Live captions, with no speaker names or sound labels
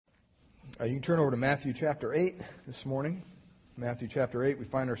You can turn over to Matthew chapter 8 this morning. Matthew chapter 8, we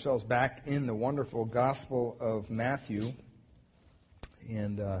find ourselves back in the wonderful Gospel of Matthew.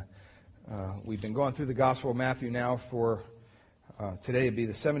 And we've been going through the Gospel of Matthew now for, today would be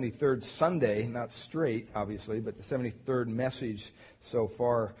the 73rd Sunday, not straight, obviously, but the 73rd message so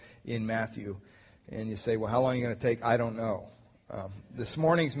far in Matthew. And you say, well, how long are you going to take? I don't know. This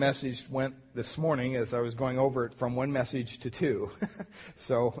morning's message went this morning as I was going over it from one message to two.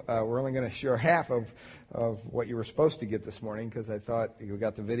 So we're only going to share half of what you were supposed to get this morning because I thought we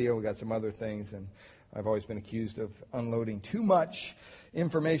got the video, we got some other things, and I've always been accused of unloading too much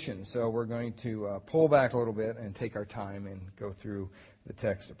information. So we're going to pull back a little bit and take our time and go through the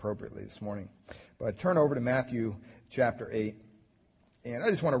text appropriately this morning. But turn over to Matthew chapter 8. And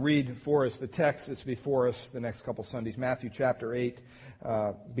I just want to read for us the text that's before us the next couple Sundays. Matthew chapter 8,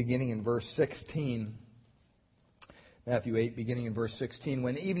 beginning in verse 16. Matthew 8, beginning in verse 16.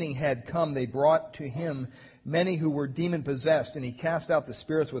 When evening had come, they brought to him many who were demon-possessed, and he cast out the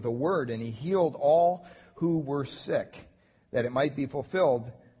spirits with a word, and he healed all who were sick, that it might be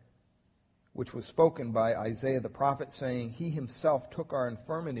fulfilled, which was spoken by Isaiah the prophet, saying, He himself took our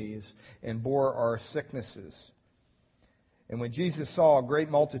infirmities and bore our sicknesses. And when Jesus saw great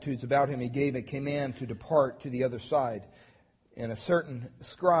multitudes about him, he gave a command to depart to the other side. And a certain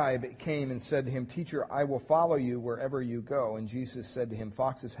scribe came and said to him, Teacher, I will follow you wherever you go. And Jesus said to him,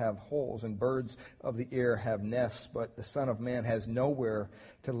 Foxes have holes and birds of the air have nests, but the Son of Man has nowhere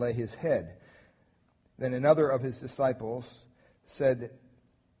to lay his head. Then another of his disciples said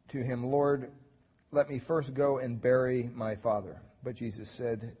to him, Lord, let me first go and bury my father. But Jesus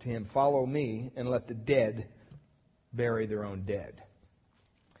said to him, Follow me and let the dead bury their own dead.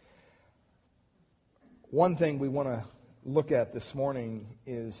 One thing we want to look at this morning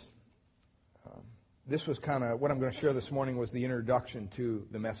is, this was kind of, what I'm going to share this morning was the introduction to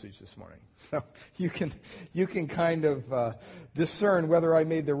the message this morning. So you can kind of discern whether I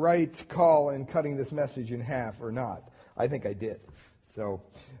made the right call in cutting this message in half or not. I think I did. So,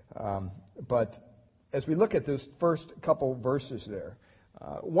 but as we look at those first couple verses there,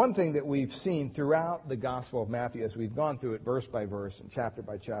 one thing that we've seen throughout the Gospel of Matthew as we've gone through it verse by verse and chapter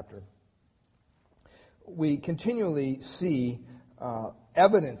by chapter, we continually see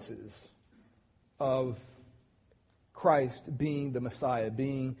evidences of Christ being the Messiah,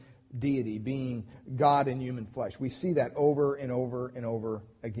 being deity, being God in human flesh. We see that over and over and over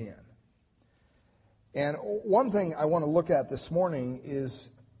again. And one thing I want to look at this morning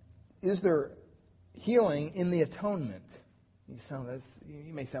is there healing in the atonement?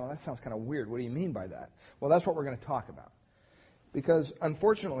 You may say, well, that sounds kind of weird. What do you mean by that? Well, that's what we're going to talk about. Because,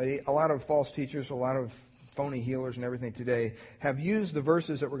 unfortunately, a lot of false teachers, a lot of phony healers and everything today have used the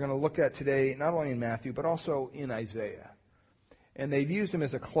verses that we're going to look at today, not only in Matthew, but also in Isaiah. And they've used them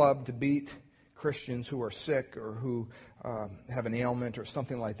as a club to beat Christians who are sick or who have an ailment or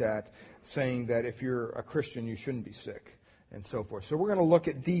something like that, saying that if you're a Christian, you shouldn't be sick, and so forth. So we're going to look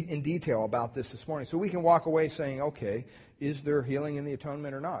at in detail about this morning. So we can walk away saying, okay, is there healing in the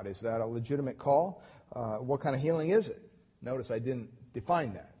atonement or not? Is that a legitimate call? What kind of healing is it? Notice I didn't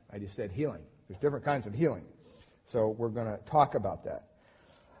define that. I just said healing. There's different kinds of healing. So we're going to talk about that.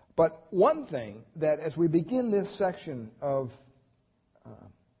 But one thing that as we begin this section of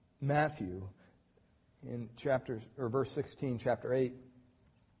Matthew in verse 16, chapter 8,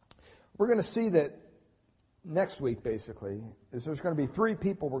 we're going to see that next week, basically, is there's going to be three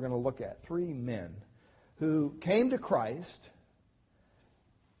people we're going to look at, three men who came to Christ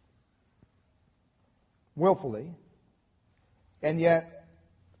willfully, and yet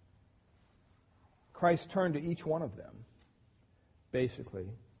Christ turned to each one of them, basically,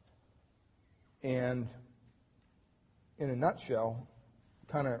 and in a nutshell,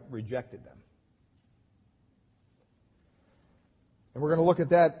 kind of rejected them. And we're going to look at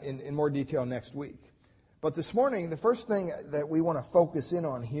that in more detail next week. But this morning, the first thing that we want to focus in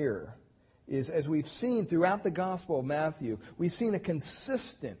on here is, as we've seen throughout the Gospel of Matthew, we've seen a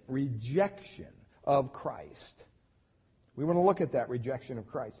consistent rejection of Christ. We want to look at that rejection of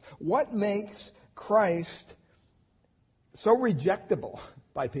Christ. What makes Christ so rejectable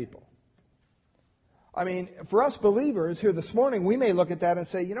by people? I mean, for us believers here this morning, we may look at that and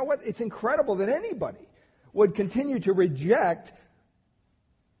say, you know what, it's incredible that anybody would continue to reject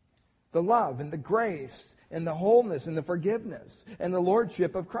the love and the grace and the wholeness and the forgiveness and the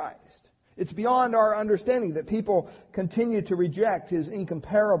lordship of Christ. It's beyond our understanding that people continue to reject His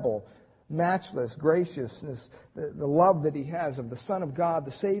incomparable, matchless graciousness, the love that He has of the Son of God,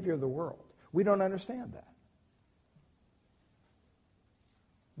 the Savior of the world. We don't understand that.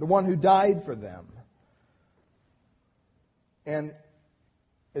 The one who died for them. And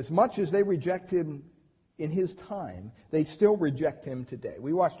as much as they reject him in his time, they still reject him today.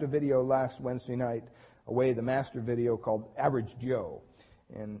 We watched a video last Wednesday night, Away the Master video, called Average Joe.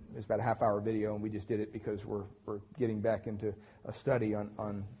 And it's about a half-hour video, and we just did it because we're getting back into a study in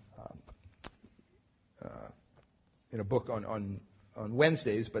a book on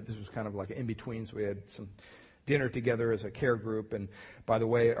Wednesdays, but this was kind of like an in-between, so we had some dinner together as a care group. And by the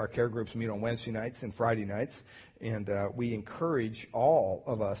way, our care groups meet on Wednesday nights and Friday nights, and we encourage all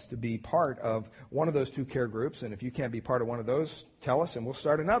of us to be part of one of those two care groups. And if you can't be part of one of those, tell us and we'll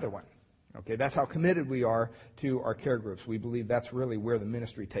start another one. Okay, that's how committed we are to our care groups. We believe that's really where the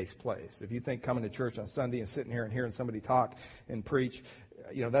ministry takes place. If you think coming to church on Sunday and sitting here and hearing somebody talk and preach,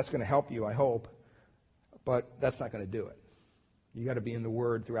 that's going to help you, I hope, but that's not going to do it. You got to be in the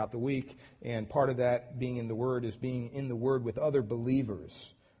Word throughout the week, and part of that being in the Word is being in the Word with other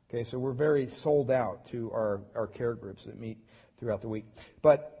believers. Okay, so we're very sold out to our care groups that meet throughout the week.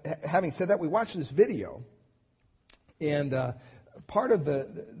 But having said that, we watched this video, and part of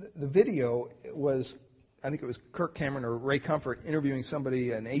the video was, I think it was Kirk Cameron or Ray Comfort interviewing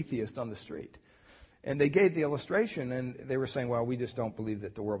somebody, an atheist on the street. And they gave the illustration, and they were saying, well, we just don't believe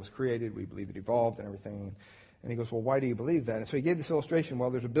that the world was created. We believe it evolved and everything. And he goes, well, why do you believe that? And so he gave this illustration.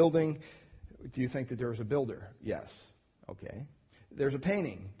 Well, there's a building. Do you think that there was a builder? Yes. Okay. There's a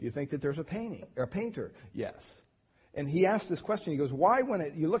painting. Do you think that there's a painter? Yes. And he asked this question. He goes, why,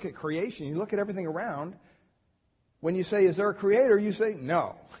 when you look at creation, you look at everything around, when you say, is there a creator? You say,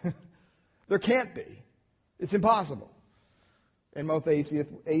 no. There can't be. It's impossible. And most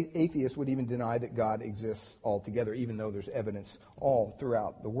atheists would even deny that God exists altogether, even though there's evidence all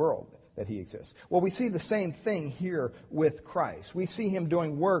throughout the world that he exists. Well, we see the same thing here with Christ. We see him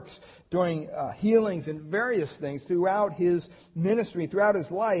doing works, doing healings and various things throughout his ministry, throughout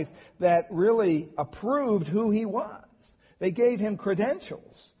his life, that really approved who he was. They gave him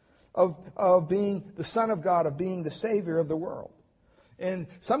credentials of being the Son of God, of being the Savior of the world. And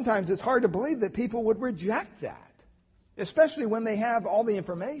sometimes it's hard to believe that people would reject that, especially when they have all the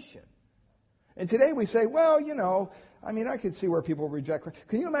information. And today we say, well, I could see where people reject Christ.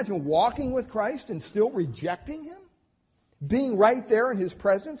 Can you imagine walking with Christ and still rejecting him? Being right there in his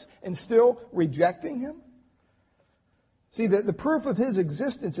presence and still rejecting him? See, the proof of his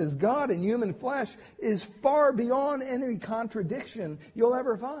existence as God in human flesh is far beyond any contradiction you'll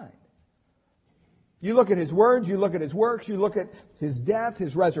ever find. You look at his words, you look at his works, you look at his death,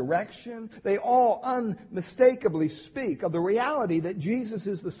 his resurrection. They all unmistakably speak of the reality that Jesus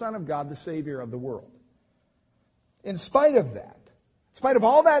is the Son of God, the Savior of the world. In spite of that, in spite of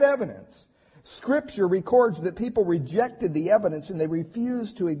all that evidence, Scripture records that people rejected the evidence and they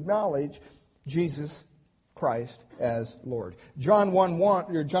refused to acknowledge Jesus Christ as Lord. John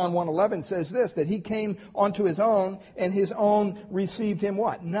 1:11 says this, that he came unto his own, and his own received him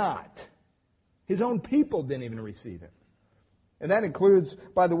what? Not. His own people didn't even receive him. And that includes,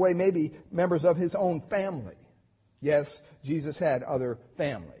 by the way, maybe members of his own family. Yes, Jesus had other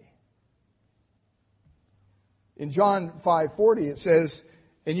family. In John 5:40 it says,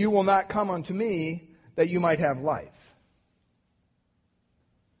 and you will not come unto me that you might have life.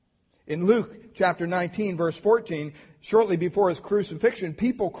 In Luke chapter 19 verse 14, shortly before his crucifixion,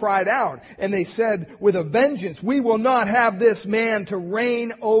 people cried out and they said with a vengeance, we will not have this man to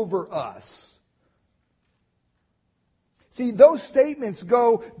reign over us. See, those statements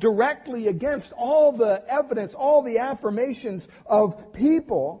go directly against all the evidence, all the affirmations of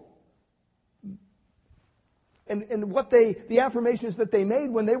people and what the affirmations that they made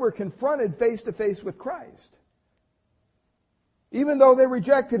when they were confronted face to face with Christ. Even though they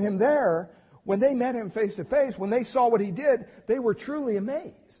rejected him there, when they met him face to face, when they saw what he did, they were truly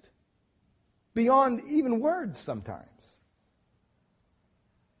amazed. Beyond even words sometimes.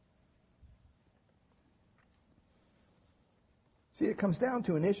 See, it comes down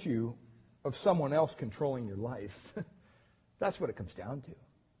to an issue of someone else controlling your life. That's what it comes down to.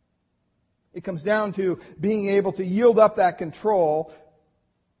 It comes down to being able to yield up that control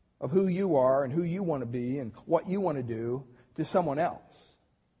of who you are and who you want to be and what you want to do to someone else.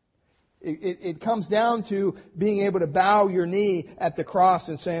 It comes down to being able to bow your knee at the cross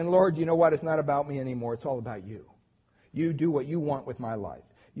and saying, Lord, you know what? It's not about me anymore. It's all about you. You do what you want with my life.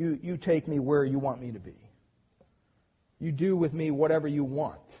 You take me where you want me to be. You do with me whatever you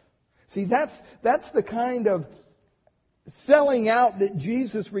want. See, that's the kind of selling out that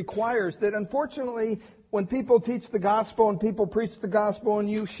Jesus requires, that unfortunately when people teach the gospel and people preach the gospel and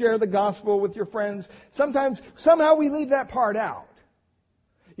you share the gospel with your friends, somehow we leave that part out.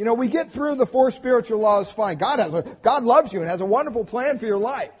 We get through the 4 spiritual laws fine. God loves you and has a wonderful plan for your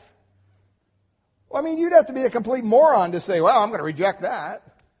life. Well, you'd have to be a complete moron to say, well, I'm going to reject that.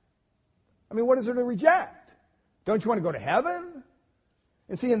 I mean, what is there to reject? Don't you want to go to heaven?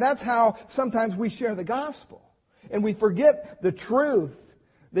 And see, and that's how sometimes we share the gospel. And we forget the truth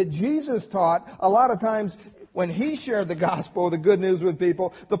that Jesus taught a lot of times when He shared the gospel, the good news with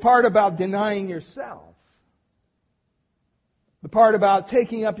people, the part about denying yourself. The part about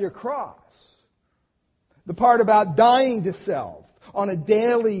taking up your cross. The part about dying to self on a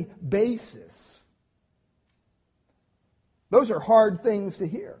daily basis. Those are hard things to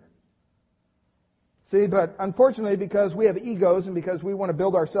hear. See, but unfortunately, because we have egos and because we want to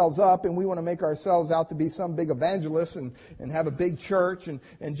build ourselves up and we want to make ourselves out to be some big evangelist and have a big church and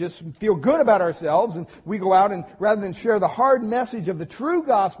just feel good about ourselves, and we go out and rather than share the hard message of the true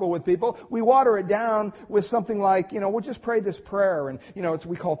gospel with people, we water it down with something like, we'll just pray this prayer, and,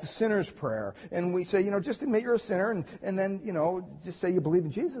 we call it the sinner's prayer. And we say, just admit you're a sinner and then, just say you believe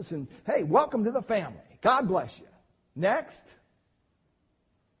in Jesus and, hey, welcome to the family. God bless you. Next.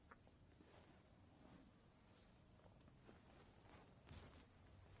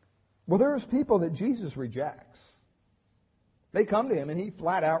 Well, there's people that Jesus rejects. They come to Him and He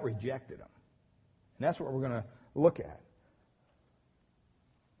flat out rejected them. And that's what we're going to look at.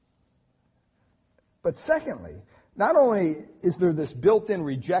 But secondly, not only is there this built-in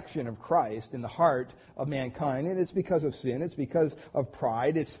rejection of Christ in the heart of mankind, and it's because of sin, it's because of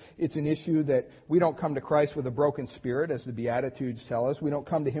pride, it's an issue that we don't come to Christ with a broken spirit, as the Beatitudes tell us. We don't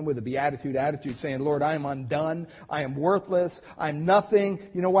come to Him with a beatitude attitude saying, Lord, I am undone, I am worthless, I'm nothing.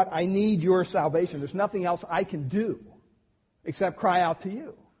 You know what? I need your salvation. There's nothing else I can do except cry out to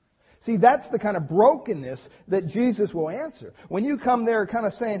you. See, that's the kind of brokenness that Jesus will answer. When you come there kind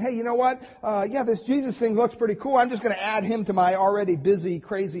of saying, hey, you know what? This Jesus thing looks pretty cool. I'm just going to add Him to my already busy,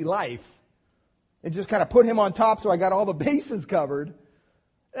 crazy life. And just kind of put Him on top so I got all the bases covered.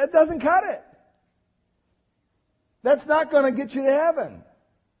 That doesn't cut it. That's not going to get you to heaven.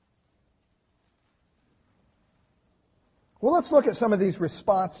 Well, let's look at some of these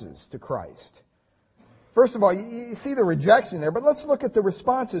responses to Christ. First of all, you see the rejection there, but let's look at the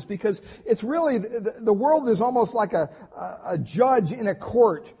responses, because it's really, the world is almost like a judge in a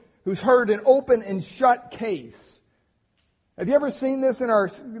court who's heard an open and shut case. Have you ever seen this in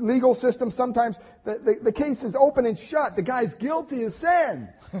our legal system? Sometimes the case is open and shut. The guy's guilty of sin.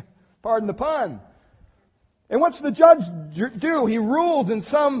 Pardon the pun. And what's the judge do? He rules in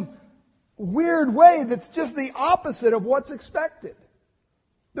some weird way that's just the opposite of what's expected.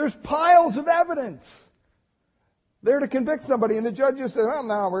 There's piles of evidence there to convict somebody, and the judge just says, well,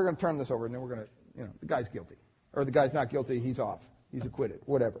 no, we're going to turn this over, and then we're going to, the guy's guilty. Or the guy's not guilty, he's off. He's acquitted,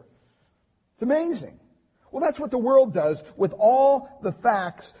 whatever. It's amazing. Well, that's what the world does with all the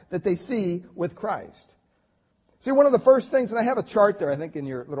facts that they see with Christ. See, one of the first things, and I have a chart there, I think, in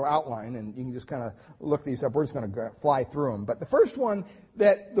your little outline, and you can just kind of look these up. We're just going to fly through them. But the first one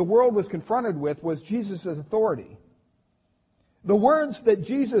that the world was confronted with was Jesus' authority. The words that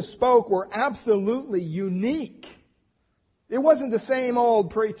Jesus spoke were absolutely unique. It wasn't the same old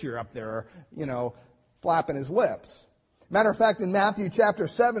preacher up there, flapping his lips. Matter of fact, in Matthew chapter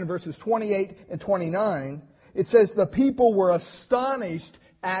 7, verses 28 and 29, it says, the people were astonished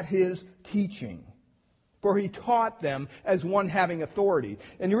at His teaching, for He taught them as one having authority.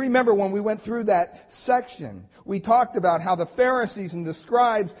 And you remember when we went through that section, we talked about how the Pharisees and the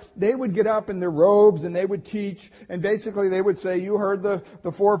scribes, they would get up in their robes and they would teach, and basically they would say, you heard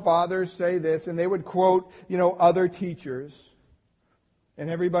the forefathers say this, and they would quote, other teachers. And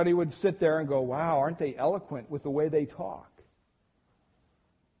everybody would sit there and go, wow, aren't they eloquent with the way they talk?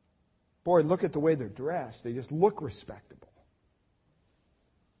 Boy, look at the way they're dressed. They just look respectable.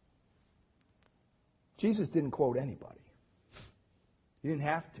 Jesus didn't quote anybody. He didn't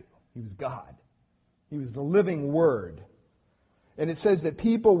have to. He was God. He was the living Word. And it says that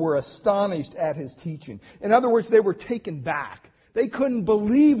people were astonished at His teaching. In other words, they were taken back. They couldn't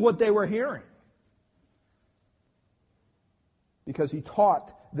believe what they were hearing. Because He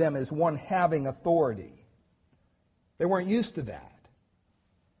taught them as one having authority. They weren't used to that.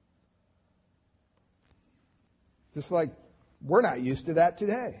 Just like we're not used to that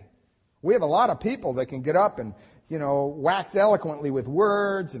today. We have a lot of people that can get up and, wax eloquently with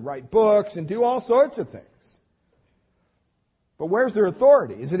words and write books and do all sorts of things. But where's their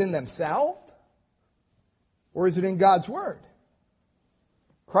authority? Is it in themselves? Or is it in God's Word?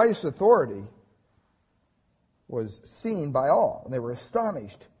 Christ's authority was seen by all, and they were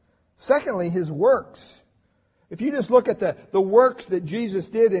astonished. Secondly, His works. If you just look at the works that Jesus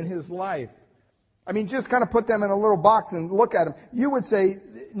did in His life, just kind of put them in a little box and look at them, you would say,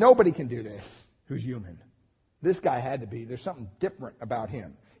 nobody can do this who's human. This guy had to be. There's something different about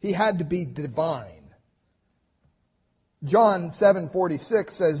Him. He had to be divine. John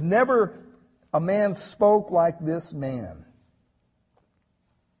 7:46 says, never a man spoke like this man.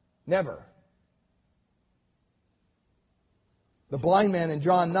 Never. The blind man in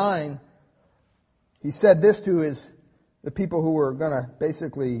John 9, he said this to the people who were going to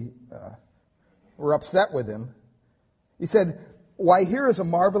basically were upset with him. He said, "Why, here is a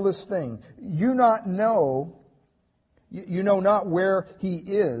marvelous thing. You know not where he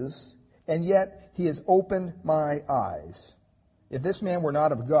is, and yet he has opened my eyes. If this man were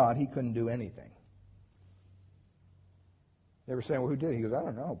not of God, he couldn't do anything." They were saying, "Well, who did it?" He goes, "I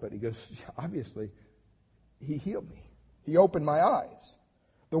don't know." But he goes, "Obviously, he healed me. He opened my eyes."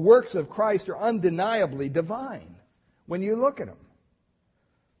 The works of Christ are undeniably divine when you look at them.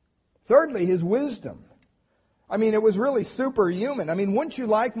 Thirdly, his wisdom. I mean, it was really superhuman. I mean, wouldn't you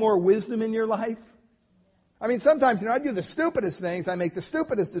like more wisdom in your life? I mean, sometimes, I do the stupidest things. I make the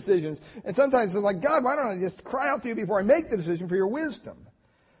stupidest decisions. And sometimes it's like, "God, why don't I just cry out to you before I make the decision for your wisdom?"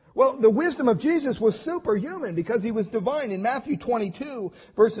 Well, the wisdom of Jesus was superhuman because he was divine. In Matthew 22,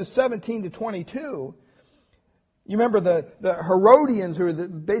 verses 17 to 22, you remember the Herodians, who were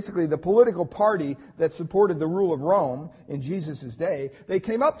basically the political party that supported the rule of Rome in Jesus' day. They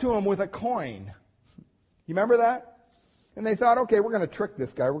came up to him with a coin. You remember that? And they thought, okay, we're going to trick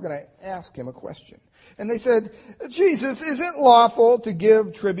this guy. We're going to ask him a question. And they said, "Jesus, is it lawful to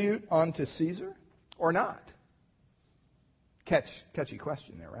give tribute unto Caesar or not?" Catchy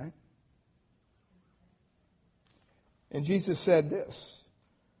question there, right? And Jesus said this,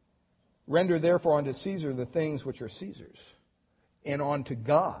 "Render therefore unto Caesar the things which are Caesar's, and unto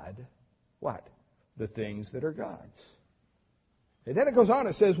God," what? "The things that are God's." And then it goes on,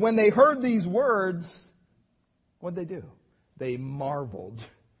 it says, when they heard these words, what'd they do? They marveled.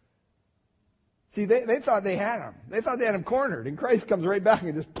 See, they thought they had him. They thought they had him cornered. And Christ comes right back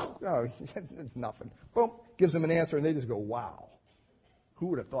and just, "Oh, it's nothing." Boom, gives them an answer, and they just go, "Wow. Who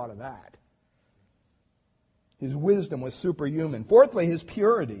would have thought of that?" His wisdom was superhuman. Fourthly, his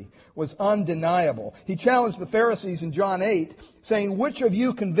purity was undeniable. He challenged the Pharisees in John 8, saying, "Which of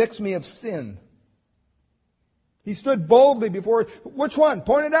you convicts me of sin?" He stood boldly before, "Which one?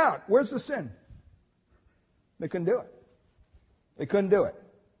 Point it out. Where's the sin?" They couldn't do it. They couldn't do it.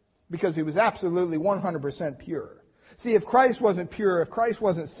 Because he was absolutely 100% pure. See, if Christ wasn't pure, if Christ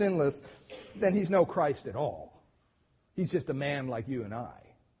wasn't sinless, then he's no Christ at all. He's just a man like you and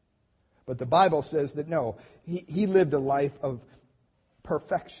I. But the Bible says that no, he lived a life of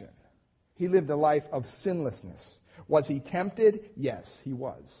perfection. He lived a life of sinlessness. Was he tempted? Yes, he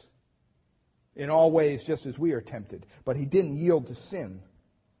was. In all ways, just as we are tempted. But he didn't yield to sin.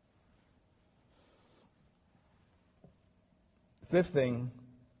 The fifth thing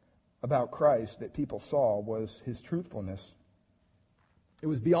about Christ that people saw was his truthfulness. It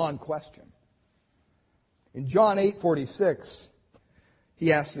was beyond question. In John 8:46,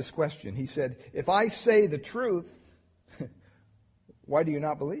 he asked this question. He said, "If I say the truth, why do you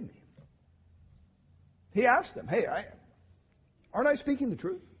not believe me?" He asked them, "Hey, aren't I speaking the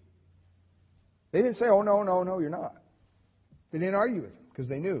truth?" They didn't say, "Oh, no, you're not." They didn't argue with him because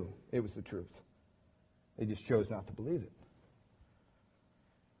they knew it was the truth. They just chose not to believe it.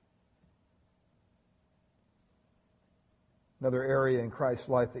 Another area in Christ's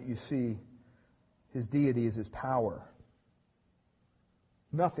life that you see his deity is his power.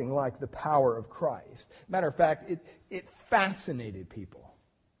 Nothing like the power of Christ. Matter of fact, it fascinated people.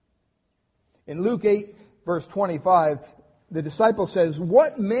 In Luke 8, verse 25, the disciple says,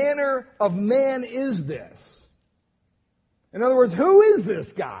 "What manner of man is this?" In other words, who is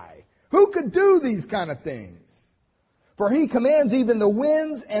this guy? Who could do these kind of things? For he commands even the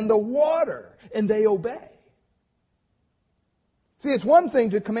winds and the water, and they obey. See, it's one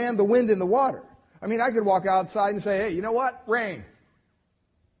thing to command the wind and the water. I mean, I could walk outside and say, "Hey, you know what? Rain."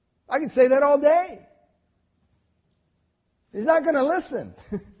 I could say that all day. He's not going to listen.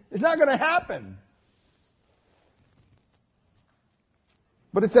 It's not going to happen.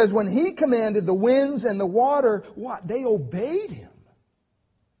 But it says when he commanded the winds and the water, what? They obeyed him.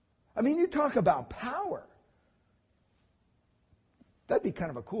 I mean, you talk about power. That'd be kind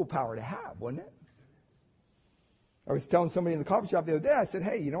of a cool power to have, wouldn't it? I was telling somebody in the coffee shop the other day, I said,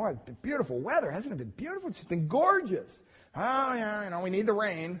 "Hey, you know what? It's been beautiful weather. Hasn't it been beautiful? It's just been gorgeous." "Oh, yeah, we need the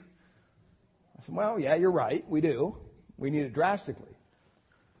rain." I said, "Well, yeah, you're right. We do. We need it drastically."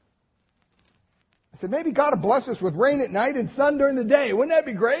 I said, "Maybe God will bless us with rain at night and sun during the day. Wouldn't that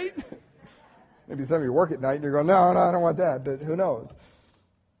be great?" Maybe some of you work at night and you're going, no, I don't want that. But who knows?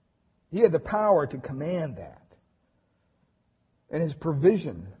 He had the power to command that. And his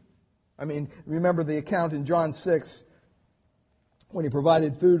provision. I mean, remember the account in John 6 when he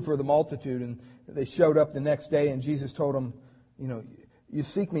provided food for the multitude and they showed up the next day and Jesus told them, You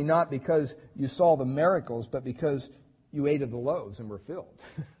seek me not because you saw the miracles, but because you ate of the loaves and were filled.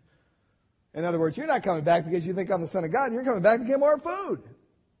 In other words, you're not coming back because you think I'm the Son of God. You're coming back to get more food.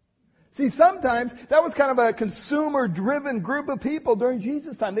 See, sometimes that was kind of a consumer-driven group of people during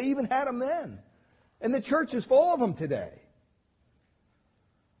Jesus' time. They even had them then. And the church is full of them today.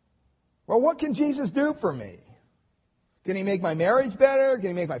 Well, what can Jesus do for me? Can He make my marriage better? Can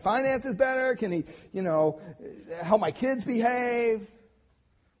He make my finances better? Can He, help my kids behave?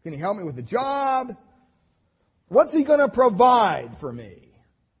 Can He help me with the job? What's He going to provide for me?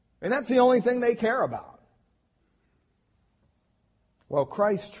 And that's the only thing they care about. Well,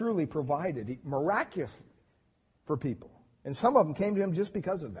 Christ truly provided miraculously for people. And some of them came to Him just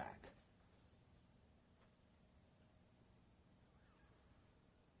because of that.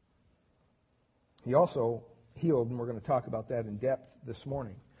 He also healed, and we're going to talk about that in depth this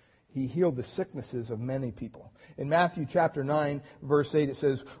morning. He healed the sicknesses of many people. In Matthew chapter 9, verse 8, it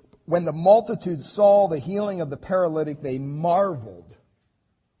says, when the multitude saw the healing of the paralytic, they marveled.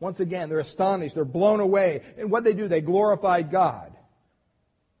 Once again, they're astonished, they're blown away. And what they do, they glorified God,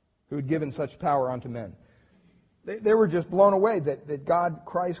 who had given such power unto men. They were just blown away that God,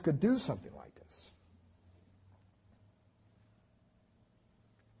 Christ, could do something like this.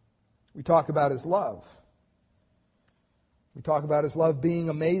 We talk about His love. We talk about His love being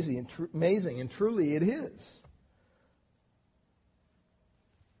amazing, and truly it is.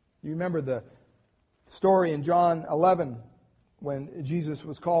 You remember the story in John 11 when Jesus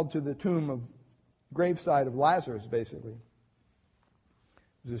was called to the tomb of graveside of Lazarus, basically.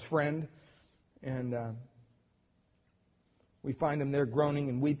 It was his friend, and we find him there groaning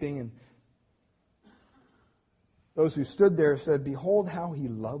and weeping, and those who stood there said, behold how he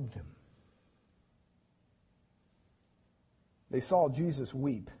loved him. They saw Jesus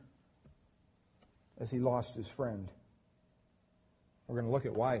weep as he lost his friend. We're going to look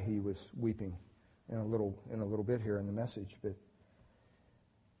at why he was weeping in a little bit here in the message. But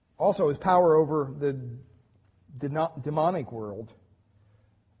also his power over the demonic world.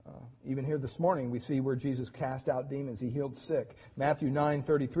 Even here this morning we see where Jesus cast out demons. He healed sick. Matthew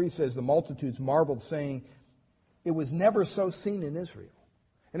 9:33 says the multitudes marveled, saying, it was never so seen in Israel.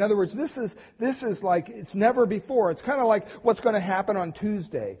 In other words, this is like it's never before. It's kind of like what's going to happen on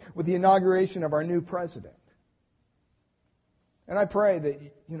Tuesday with the inauguration of our new president. And I pray that,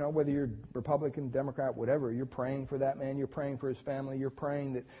 whether you're Republican, Democrat, whatever, you're praying for that man, you're praying for his family, you're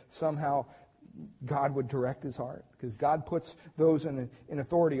praying that somehow God would direct his heart. Because God puts those in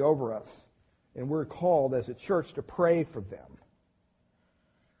authority over us. And we're called as a church to pray for them.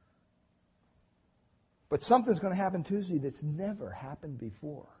 But something's going to happen Tuesday that's never happened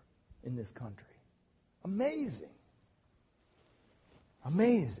before in this country. Amazing.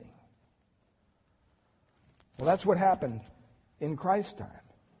 Amazing. Well, that's what happened in Christ's time.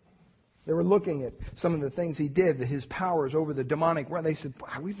 They were looking at some of the things He did, His powers over the demonic realm. They said,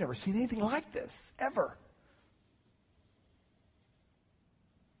 wow, we've never seen anything like this, ever.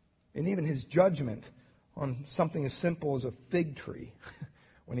 And even His judgment on something as simple as a fig tree,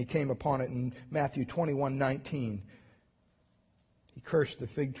 when He came upon it in Matthew 21:19, He cursed the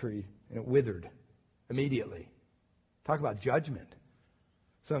fig tree and it withered immediately. Talk about judgment.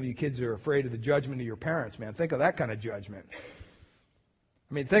 Some of you kids are afraid of the judgment of your parents, man. Think of that kind of judgment.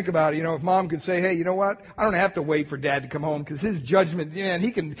 I mean, think about it. If Mom could say, hey, you know what? I don't have to wait for Dad to come home because his judgment, man,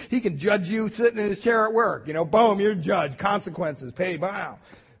 he can judge you sitting in his chair at work. Boom, you're judged. Consequences, paid. Wow.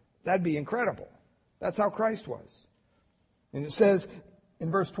 That'd be incredible. That's how Christ was. And it says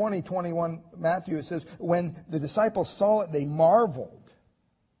in verse 20, 21, Matthew, it says, when the disciples saw it, they marveled.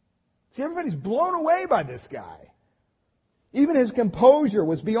 See, everybody's blown away by this guy. Even his composure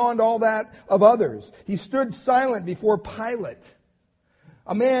was beyond all that of others. He stood silent before Pilate,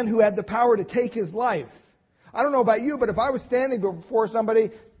 a man who had the power to take his life. I don't know about you, but if I was standing before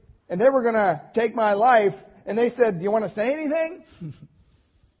somebody and they were going to take my life and they said, do you want to say anything?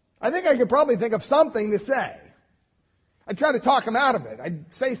 I think I could probably think of something to say. I'd try to talk him out of it.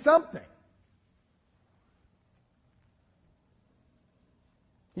 I'd say something.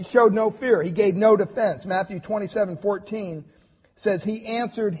 He showed no fear. He gave no defense. Matthew 27:14 says, he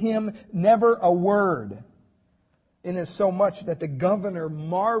answered him never a word. Insomuch that the governor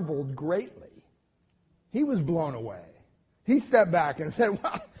marveled greatly. He was blown away. He stepped back and said,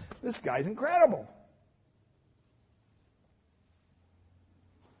 wow, this guy's incredible.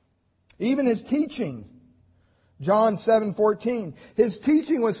 Even his teaching, John 7:14, his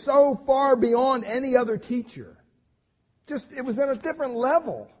teaching was so far beyond any other teacher. It was at a different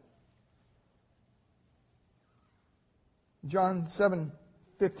level. John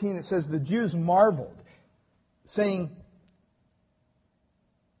 7:15, it says, the Jews marveled, saying,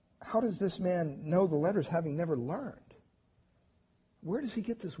 how does this man know the letters having never learned? Where does he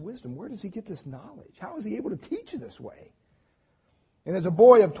get this wisdom? Where does he get this knowledge? How is he able to teach this way? And as a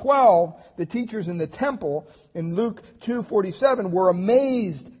boy of 12, the teachers in the temple in Luke 2:47 were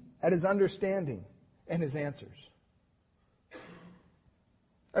amazed at his understanding and his answers.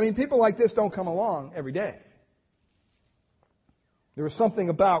 I mean, people like this don't come along every day. There was something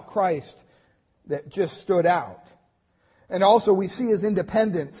about Christ that just stood out. And also we see his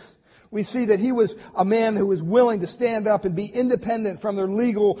independence. We see that he was a man who was willing to stand up and be independent from their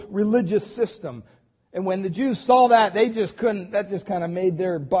legal religious system. And when the Jews saw that, they just couldn't, that just kind of made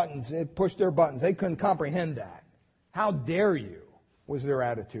their buttons, it pushed their buttons. They couldn't comprehend that. How dare you, was their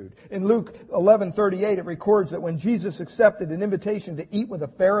attitude. In Luke 11:38, it records that when Jesus accepted an invitation to eat with a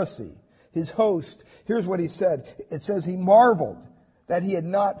Pharisee, his host, here's what he said. It says he marveled that he had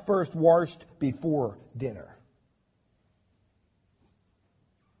not first washed before dinner.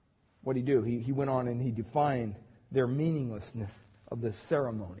 What did he do? He went on and he defined their meaninglessness of the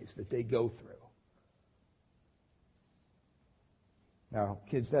ceremonies that they go through. Now,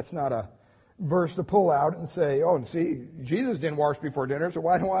 kids, that's not a verse to pull out and say, oh, and see, Jesus didn't wash before dinner, so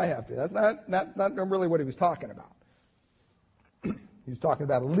why do I have to? That's not really what he was talking about. He was talking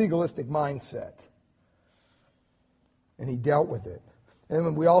about a legalistic mindset. And he dealt with it.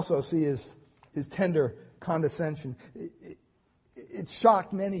 And we also see his tender condescension. It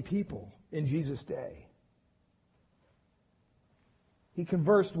shocked many people in Jesus' day. He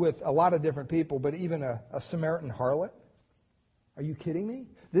conversed with a lot of different people, but even a Samaritan harlot. Are you kidding me?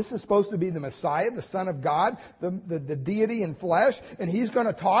 This is supposed to be the Messiah, the Son of God, the deity in flesh, and he's going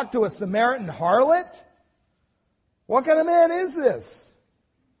to talk to a Samaritan harlot? What kind of man is this?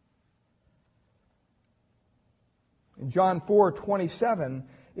 In John 4:27,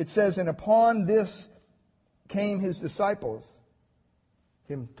 it says, and upon this came his disciples,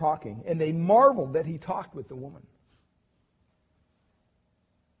 him talking, and they marveled that he talked with the woman.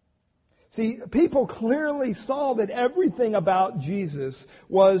 See, people clearly saw that everything about Jesus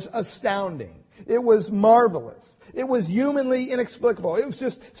was astounding. It was marvelous. It was humanly inexplicable. It was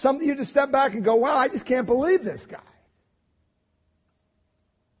just something you just step back and go, wow, I just can't believe this guy.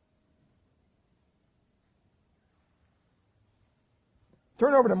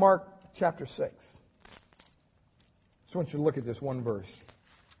 Turn over to Mark chapter 6. Just want you to look at this one verse.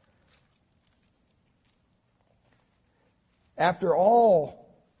 After all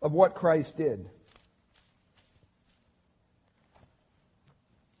of what Christ did,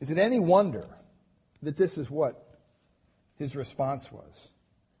 is it any wonder that this is what his response was?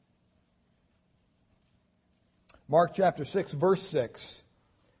 Mark chapter 6, verse 6,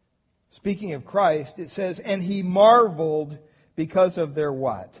 speaking of Christ, it says, and he marveled because of their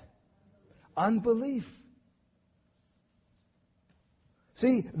what? Unbelief.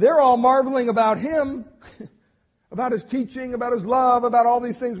 See, they're all marveling about him, about his teaching, about his love, about all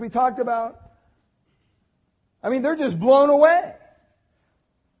these things we talked about. I mean, they're just blown away.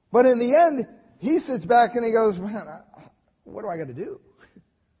 But in the end, he sits back and he goes, man, what do I got to do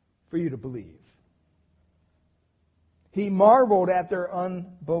for you to believe? He marveled at their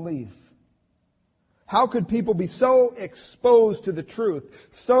unbelief. How could people be so exposed to the truth,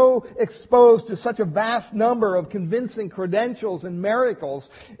 so exposed to such a vast number of convincing credentials and miracles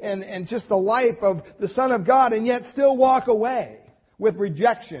and just the life of the Son of God, and yet still walk away with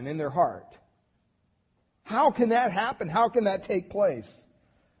rejection in their heart? How can that happen? How can that take place?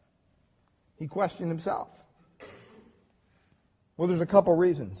 He questioned himself. Well, there's a couple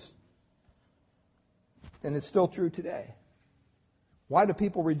reasons. And it's still true today. Why do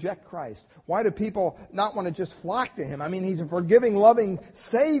people reject Christ? Why do people not want to just flock to him? I mean, he's a forgiving, loving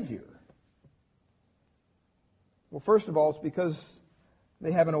Savior. Well, first of all, it's because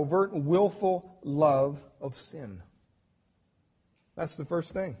they have an overt and willful love of sin. That's the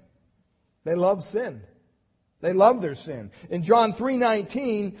first thing. They love sin. They love their sin. In John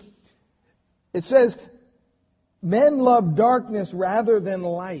 3:19, it says, men love darkness rather than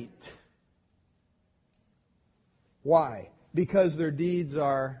light. Why? Because their deeds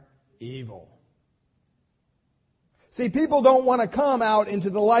are evil. See, people don't want to come out into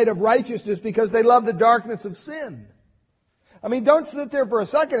the light of righteousness because they love the darkness of sin. I mean, don't sit there for a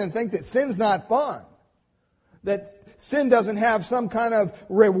second and think that sin's not fun. That sin doesn't have some kind of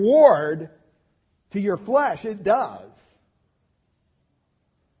reward to your flesh. It does.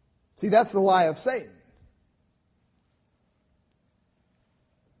 See, that's the lie of Satan.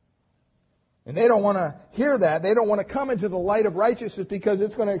 And they don't want to hear that. They don't want to come into the light of righteousness because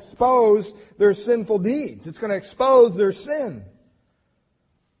it's going to expose their sinful deeds. It's going to expose their sin.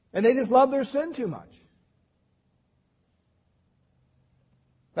 And they just love their sin too much.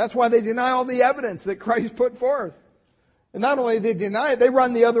 That's why they deny all the evidence that Christ put forth. And not only they deny it, they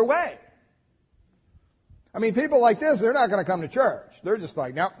run the other way. I mean, people like this, they're not going to come to church. They're just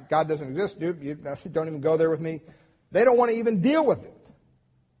like, no, God doesn't exist, dude. You don't even go there with me. They don't want to even deal with it.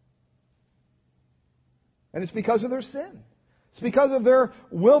 And it's because of their sin. It's because of their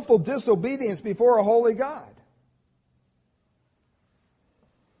willful disobedience before a holy God.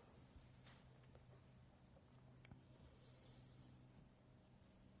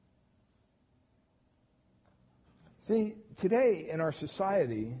 See, today in our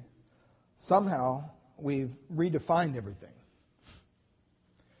society, somehow we've redefined everything.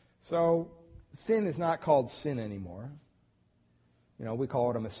 So sin is not called sin anymore. You know, we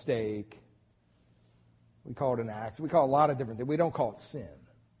call it a mistake. We call it an act. We call it a lot of different things. We don't call it sin.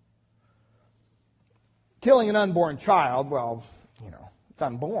 Killing an unborn child, well, you know, it's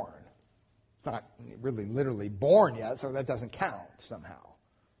unborn. It's not really literally born yet, so that doesn't count somehow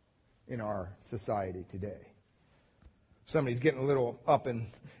in our society today. Somebody's getting a little up in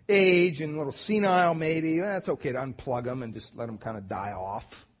age and a little senile maybe, it's okay to unplug them and just let them kind of die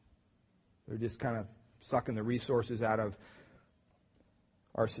off. They're just kind of sucking the resources out of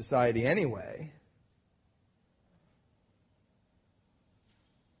our society anyway.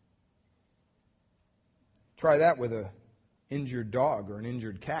 Try that with an injured dog or an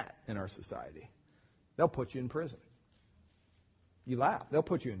injured cat in our society. They'll put you in prison. You laugh. They'll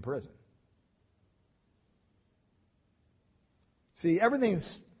put you in prison. See,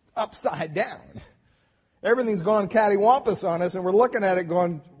 everything's upside down. Everything's gone cattywampus on us, and we're looking at it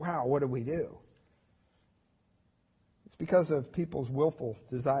going, wow, what did we do? It's because of people's willful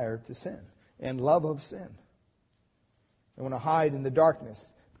desire to sin and love of sin. They want to hide in the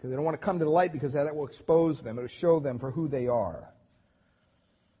darkness because they don't want to come to the light because that will expose them. It will show them for who they are.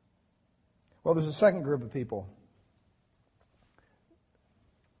 Well, there's a second group of people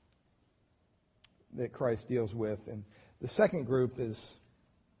that Christ deals with, and the second group is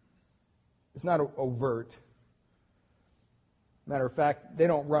not overt. Matter of fact, they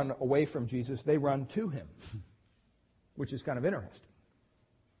don't run away from Jesus, they run to him, which is kind of interesting.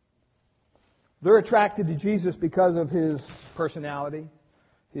 They're attracted to Jesus because of his personality,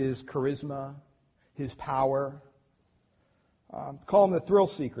 his charisma, his power. Call them the thrill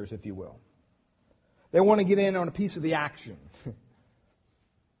seekers, if you will. They want to get in on a piece of the action.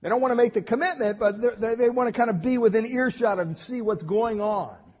 They don't want to make the commitment, but they want to kind of be within earshot and see what's going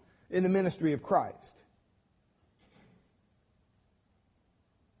on in the ministry of Christ.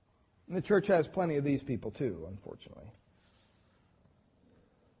 And the church has plenty of these people too, unfortunately.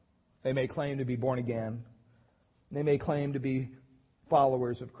 They may claim to be born again. They may claim to be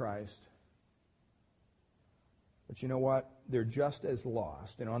followers of Christ. But you know what? They're just as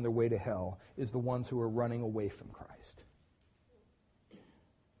lost and on their way to hell as the ones who are running away from Christ.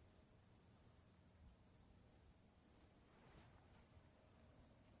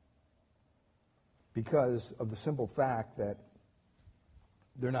 Because of the simple fact that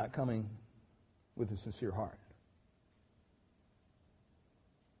they're not coming with a sincere heart.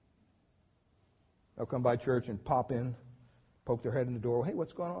 They'll come by church and pop in, poke their head in the door. Hey,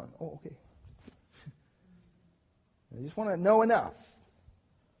 what's going on? Oh, okay. They just want to know enough.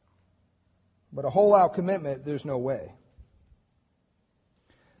 But a whole-out commitment, there's no way.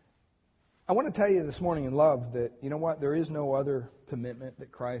 I want to tell you this morning in love that, you know what, there is no other commitment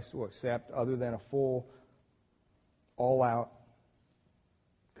that Christ will accept other than a full, all-out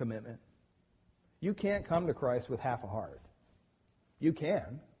commitment. You can't come to Christ with half a heart. You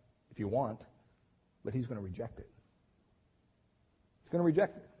can, if you want, but he's going to reject it. He's going to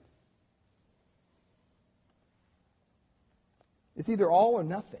reject it. It's either all or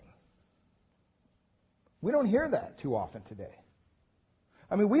nothing. We don't hear that too often today.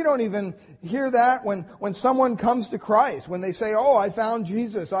 I mean, we don't even hear that when someone comes to Christ, when they say, oh, I found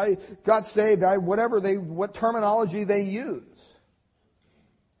Jesus, I got saved, what terminology they use.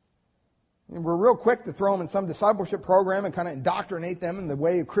 And we're real quick to throw them in some discipleship program and kind of indoctrinate them in the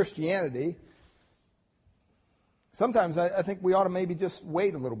way of Christianity. Sometimes I think we ought to maybe just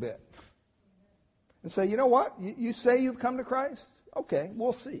wait a little bit and say, you know what? You say you've come to Christ? Okay,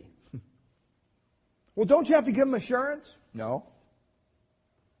 we'll see. Well, don't you have to give them assurance? No.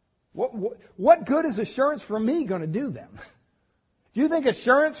 What good is assurance from me going to do them? Do you think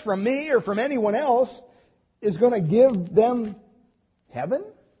assurance from me or from anyone else is going to give them heaven?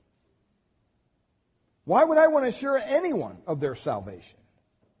 Why would I want to assure anyone of their salvation?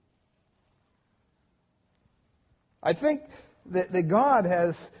 I think that God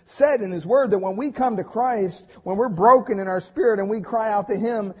has said in His Word that when we come to Christ, when we're broken in our spirit and we cry out to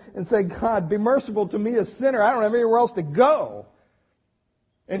Him and say, God, be merciful to me, a sinner, I don't have anywhere else to go.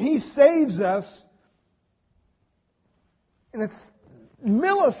 And He saves us in a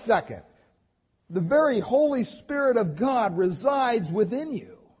millisecond. The very Holy Spirit of God resides within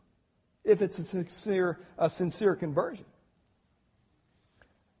you if it's a sincere conversion.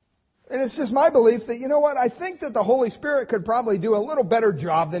 And it's just my belief that, you know what, I think that the Holy Spirit could probably do a little better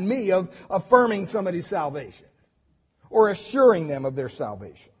job than me of affirming somebody's salvation or assuring them of their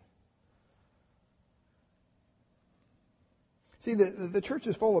salvation. See, the church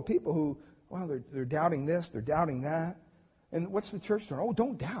is full of people who, well, they're doubting this, they're doubting that. And what's the church doing? Oh,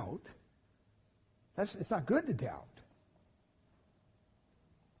 don't doubt. It's not good to doubt.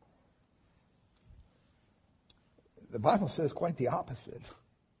 The Bible says quite the opposite.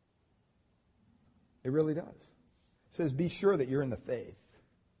 It really does. It says, be sure that you're in the faith.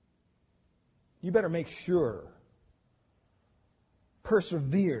 You better make sure.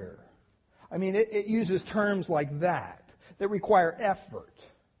 Persevere. I mean, it uses terms like that require effort.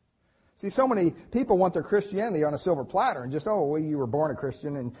 See, so many people want their Christianity on a silver platter and just, oh, well, you were born a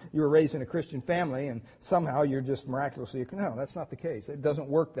Christian and you were raised in a Christian family and somehow you're just miraculously... No, that's not the case. It doesn't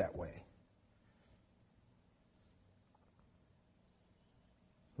work that way.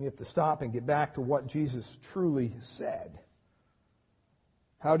 We have to stop and get back to what Jesus truly said.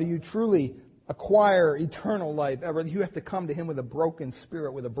 How do you truly acquire eternal life? You have to come to Him with a broken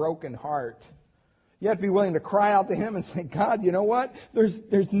spirit, with a broken heart. You have to be willing to cry out to Him and say, God, you know what?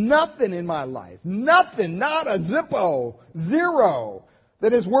 There's nothing in my life, nothing, not a zippo, zero,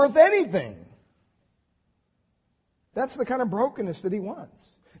 that is worth anything. That's the kind of brokenness that He wants.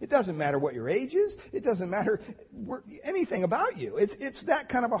 It doesn't matter what your age is. It doesn't matter anything about you. It's that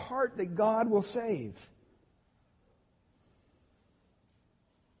kind of a heart that God will save.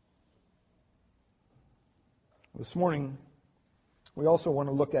 This morning, we also want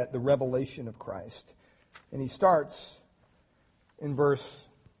to look at the revelation of Christ. And he starts in verse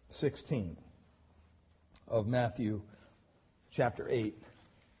 16 of Matthew chapter 8.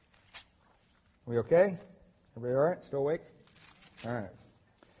 We okay? Everybody all right? Still awake? All right.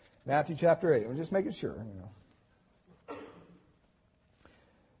 Matthew chapter 8. We're just making sure, you know.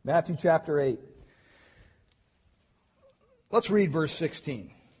 Matthew chapter 8. Let's read verse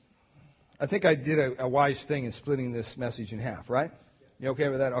 16. I think I did a wise thing in splitting this message in half, right? You okay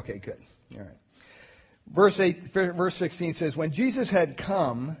with that? Okay, good. All right. Verse 16 says, when Jesus had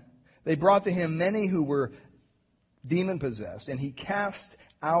come, they brought to him many who were demon-possessed, and he cast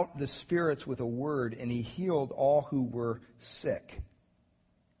out the spirits with a word, and he healed all who were sick.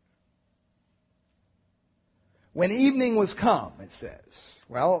 When evening was come, it says.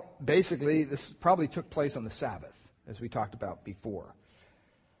 Well, basically, this probably took place on the Sabbath, as we talked about before.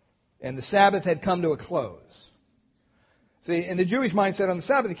 And the Sabbath had come to a close. See, in the Jewish mindset, on the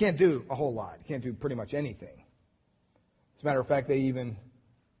Sabbath, you can't do a whole lot. You can't do pretty much anything. As a matter of fact, they even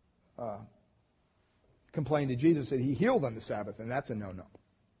complained to Jesus that he healed on the Sabbath, and that's a no-no.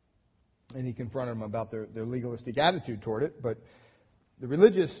 And he confronted them about their legalistic attitude toward it. But the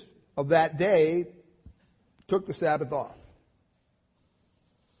religious of that day took the Sabbath off.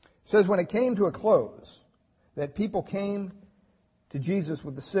 It says when it came to a close, that people came to Jesus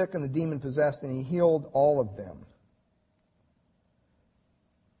with the sick and the demon-possessed, and he healed all of them.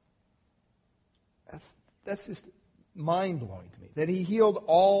 That's just mind-blowing to me, that he healed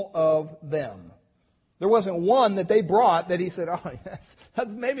all of them. There wasn't one that they brought that he said, oh, that's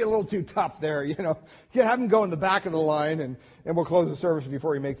maybe a little too tough there, you know. Have him go in the back of the line and we'll close the service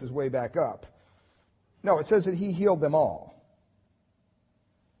before he makes his way back up. No, it says that he healed them all.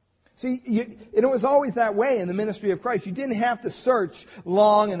 See, it was always that way in the ministry of Christ. You didn't have to search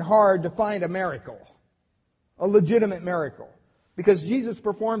long and hard to find a miracle, a legitimate miracle, because Jesus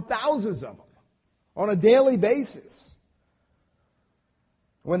performed thousands of them on a daily basis.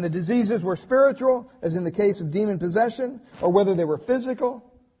 When the diseases were spiritual, as in the case of demon possession, or whether they were physical,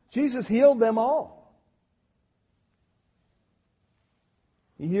 Jesus healed them all.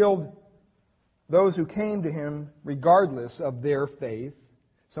 He healed those who came to him regardless of their faith.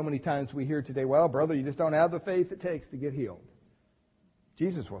 So many times we hear today, well, brother, you just don't have the faith it takes to get healed.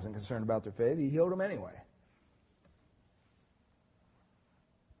 Jesus wasn't concerned about their faith. He healed them anyway.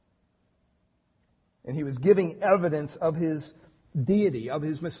 And he was giving evidence of his deity, of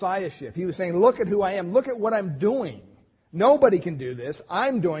his messiahship. He was saying, look at who I am. Look at what I'm doing. Nobody can do this.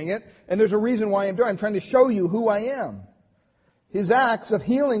 I'm doing it. And there's a reason why I'm doing it. I'm trying to show you who I am. His acts of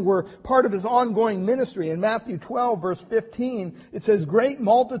healing were part of his ongoing ministry. In Matthew 12, verse 15, it says, great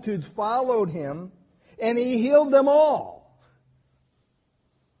multitudes followed him, and he healed them all.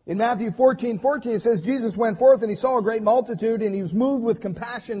 In Matthew 14:14, it says, Jesus went forth, and he saw a great multitude, and he was moved with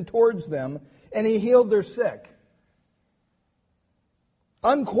compassion towards them, and he healed their sick.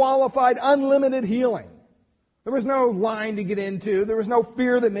 Unqualified, unlimited healing. There was no line to get into. There was no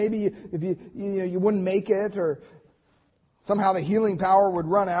fear that maybe if you wouldn't make it, or somehow the healing power would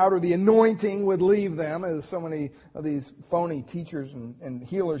run out, or the anointing would leave them, as so many of these phony teachers and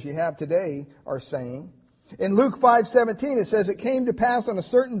healers you have today are saying. In Luke 5:17 it says, "It came to pass on a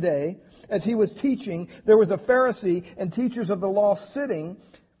certain day, as he was teaching, there was a Pharisee and teachers of the law sitting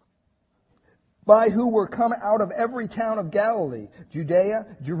by, who were come out of every town of Galilee,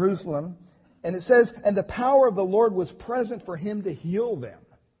 Judea, Jerusalem." And it says, "And the power of the Lord was present for him to heal them."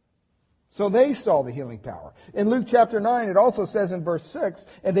 So they saw the healing power. In Luke chapter 9, it also says in verse 6,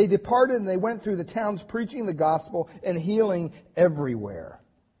 "And they departed and they went through the towns preaching the gospel and healing everywhere."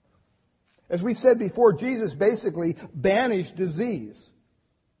 As we said before, Jesus basically banished disease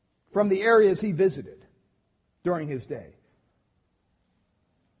from the areas he visited during his day.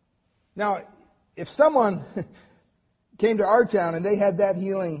 Now, if someone came to our town and they had that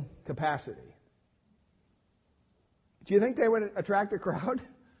healing capacity, do you think they would attract a crowd?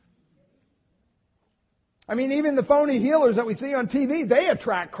 I mean, even the phony healers that we see on TV, they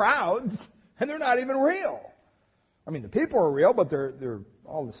attract crowds, and they're not even real. I mean, the people are real, but they're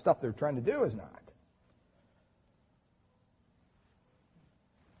all the stuff they're trying to do is not.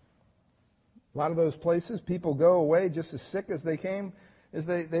 A lot of those places, people go away just as sick as they came, as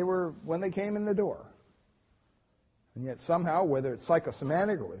they were when they came in the door. And yet somehow, whether it's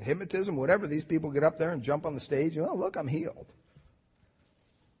psychosomatic or with hypnotism, whatever, these people get up there and jump on the stage and, "Oh, look, I'm healed."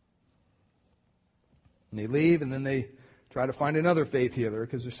 And they leave, and then they try to find another faith healer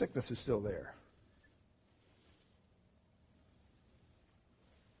because their sickness is still there.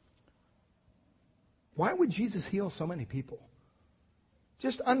 Why would Jesus heal so many people?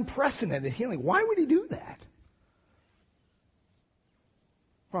 Just unprecedented healing. Why would he do that?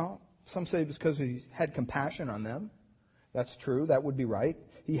 Well, some say it's because he had compassion on them. That's true. That would be right.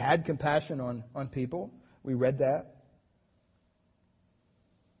 He had compassion on people. We read that.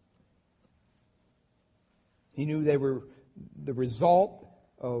 He knew they were the result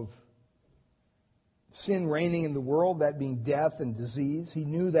of sin reigning in the world, that being death and disease. He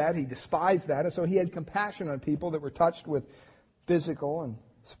knew that. He despised that. And so he had compassion on people that were touched with physical and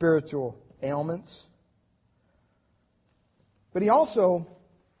spiritual ailments. But he also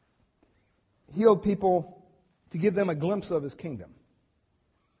healed people to give them a glimpse of his kingdom.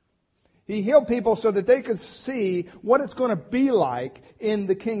 He healed people so that they could see what it's going to be like in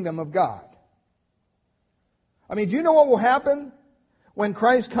the kingdom of God. I mean, do you know what will happen when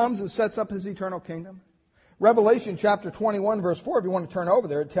Christ comes and sets up his eternal kingdom? Revelation chapter 21, verse 4, if you want to turn over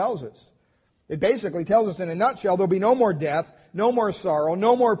there, it tells us. It basically tells us in a nutshell, there'll be no more death, no more sorrow,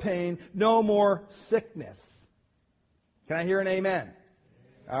 no more pain, no more sickness. Can I hear an amen?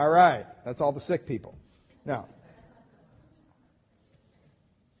 All right. That's all the sick people. Now,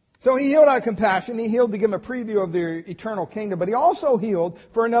 so he healed out of compassion. He healed to give him a preview of the eternal kingdom, but he also healed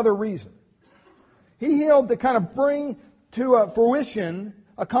for another reason. He healed to kind of bring to a fruition,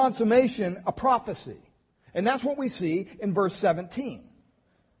 a consummation, a prophecy. And that's what we see in verse 17.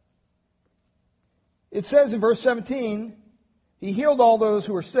 It says in verse 17, he healed all those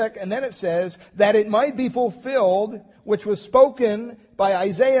who were sick, and then it says, that it might be fulfilled, which was spoken by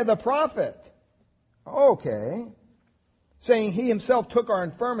Isaiah the prophet. Okay. Saying he himself took our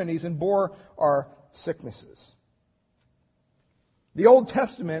infirmities and bore our sicknesses. The Old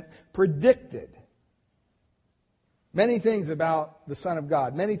Testament predicted many things about the Son of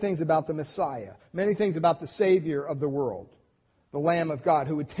God, many things about the Messiah, many things about the Savior of the world, the Lamb of God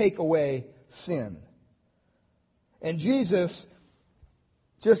who would take away sin. And Jesus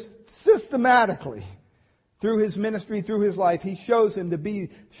just systematically, through his ministry, through his life, he shows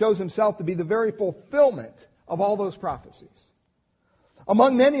himself to be the very fulfillment of all those prophecies.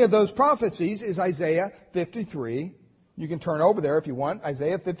 Among many of those prophecies is Isaiah 53. You can turn over there if you want.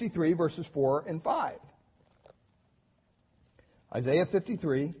 Isaiah 53, verses 4 and 5. Isaiah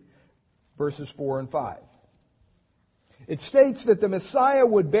 53, verses 4 and 5. It states that the Messiah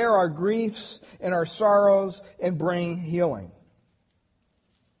would bear our griefs and our sorrows and bring healing.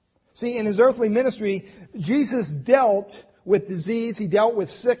 See, in his earthly ministry, Jesus dealt with disease. He dealt with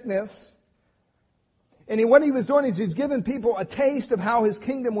sickness. And what he was doing is he's giving people a taste of how his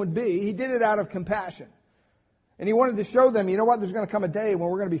kingdom would be. He did it out of compassion. And he wanted to show them, you know what, there's going to come a day when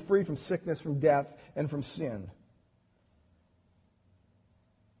we're going to be free from sickness, from death, and from sin.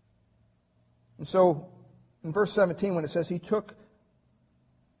 And so, in verse 17, when it says he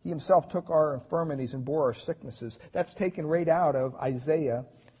himself took our infirmities and bore our sicknesses, that's taken right out of Isaiah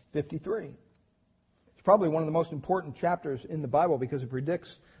 53. It's probably one of the most important chapters in the Bible because it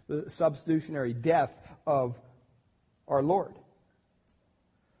predicts the substitutionary death of our Lord.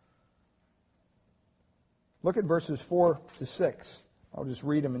 Look at verses 4 to 6. I'll just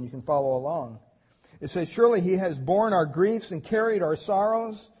read them and you can follow along. It says, "Surely he has borne our griefs and carried our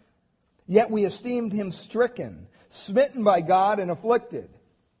sorrows, yet we esteemed him stricken, smitten by God and afflicted.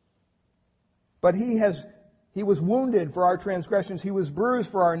 But he was wounded for our transgressions, he was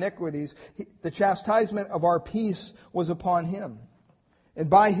bruised for our iniquities. The chastisement of our peace was upon him. And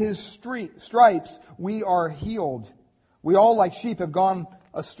by his stripes we are healed. We all like sheep have gone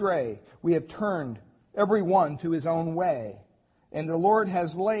astray. We have turned every one to his own way. And the Lord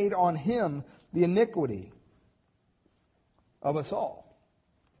has laid on him the iniquity of us all."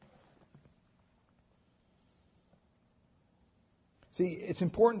 See, it's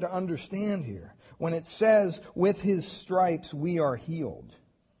important to understand here. When it says, "with his stripes we are healed,"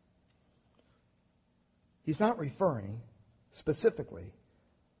 he's not referring specifically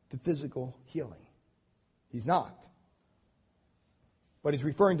to physical healing. He's not. But he's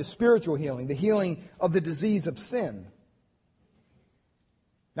referring to spiritual healing, the healing of the disease of sin.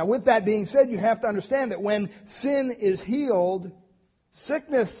 Now, with that being said, you have to understand that when sin is healed,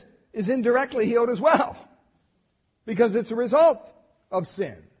 sickness is indirectly healed as well, because it's a result of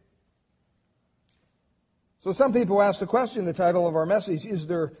sin. So some people ask the question, the title of our message, is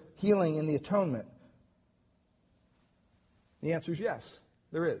there healing in the atonement? The answer is yes,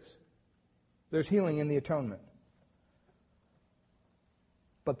 there is. There's healing in the atonement.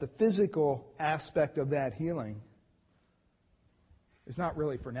 But the physical aspect of that healing is not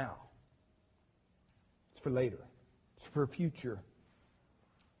really for now. It's for later. It's for future.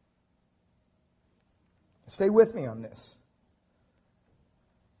 Stay with me on this.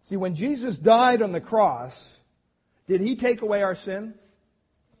 See, when Jesus died on the cross, did he take away our sin?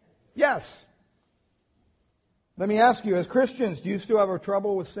 Yes. Let me ask you, as Christians, do you still have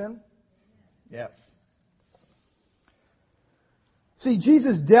trouble with sin? Yes. See,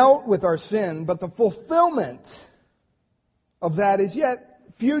 Jesus dealt with our sin, but the fulfillment of that is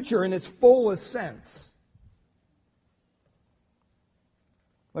yet future in its fullest sense.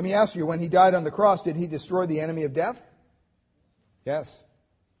 Let me ask you, when he died on the cross, did he destroy the enemy of death? Yes.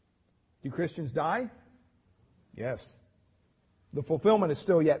 Do Christians die? Yes. The fulfillment is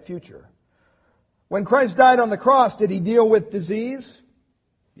still yet future. When Christ died on the cross, did he deal with disease?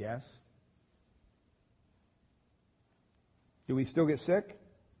 Yes. Do we still get sick?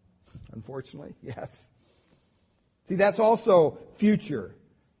 Unfortunately, yes. See, that's also future.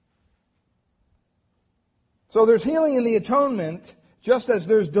 So there's healing in the atonement, just as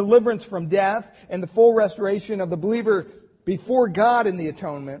there's deliverance from death and the full restoration of the believer before God in the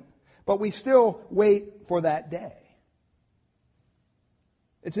atonement, but we still wait for that day.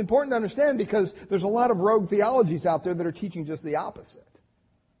 It's important to understand because there's a lot of rogue theologies out there that are teaching just the opposite.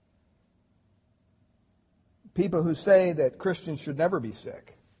 People who say that Christians should never be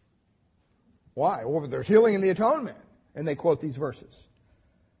sick. Why? Well, there's healing in the atonement. And they quote these verses.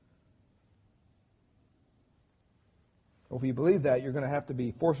 Well, if you believe that, you're going to have to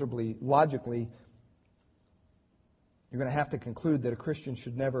be forcibly, logically, you're going to have to conclude that a Christian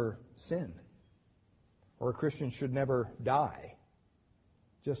should never sin. Or a Christian should never die.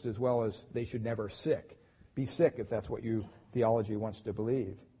 Just as well as they should never be sick, if that's what your theology wants to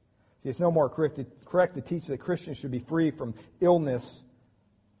believe. See, it's no more correct to teach that Christians should be free from illness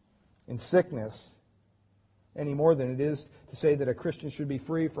and sickness any more than it is to say that a Christian should be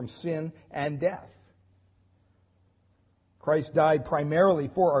free from sin and death. Christ died primarily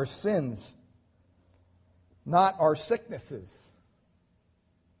for our sins, not our sicknesses.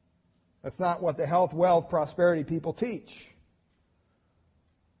 That's not what the health, wealth, prosperity people teach.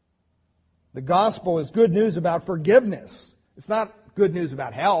 The gospel is good news about forgiveness. It's not good news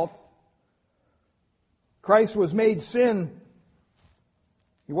about health. Christ was made sin.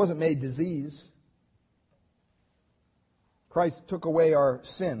 He wasn't made disease. Christ took away our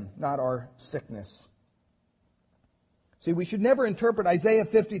sin, not our sickness. See, we should never interpret Isaiah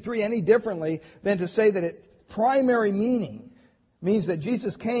 53 any differently than to say that its primary meaning means that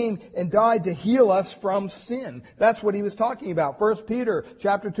Jesus came and died to heal us from sin. That's what he was talking about. 1 Peter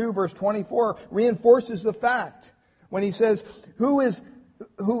chapter 2, verse 24 reinforces the fact when he says, who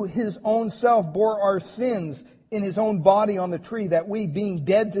his own self bore our sins in his own body on the tree, that we, being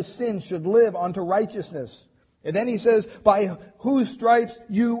dead to sin, should live unto righteousness. And then he says, by whose stripes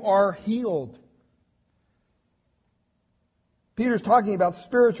you are healed. Peter's talking about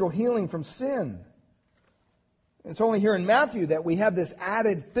spiritual healing from sin. It's only here in Matthew that we have this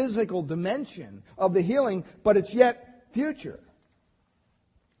added physical dimension of the healing, but it's yet future.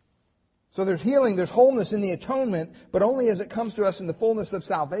 So there's healing, there's wholeness in the atonement, but only as it comes to us in the fullness of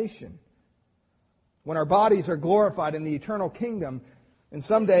salvation. When our bodies are glorified in the eternal kingdom, And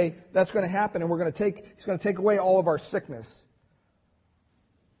someday that's going to happen, and He's going to take away all of our sickness.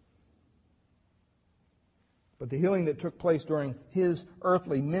 But the healing that took place during His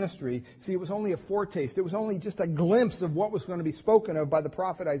earthly ministry, see, it was only a foretaste. It was only just a glimpse of what was going to be spoken of by the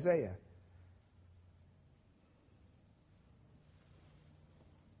prophet Isaiah.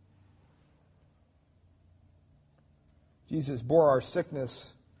 Jesus bore our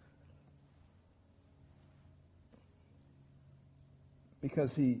sickness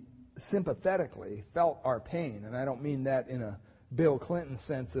because He sympathetically felt our pain. And I don't mean that in a Bill Clinton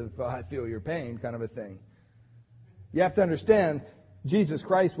sense of, I feel your pain kind of a thing. You have to understand, Jesus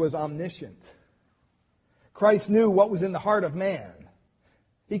Christ was omniscient. Christ knew what was in the heart of man.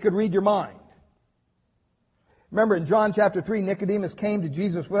 He could read your mind. Remember in John chapter 3, Nicodemus came to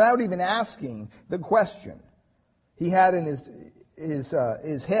Jesus without even asking the question he had in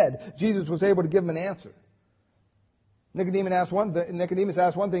his head. Jesus was able to give him an answer. Nicodemus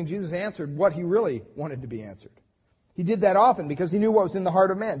asked one thing. Jesus answered what he really wanted to be answered. He did that often because he knew what was in the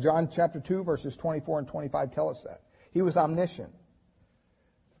heart of man. John chapter 2, verses 24 and 25 tell us that. He was omniscient.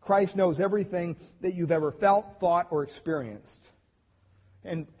 Christ knows everything that you've ever felt, thought, or experienced.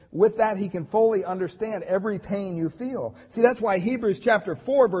 And with that, He can fully understand every pain you feel. See, that's why Hebrews chapter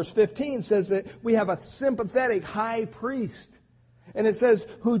 4, verse 15 says that we have a sympathetic high priest. And it says,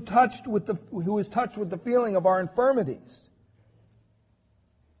 who is touched with the feeling of our infirmities.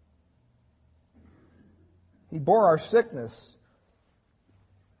 He bore our sickness.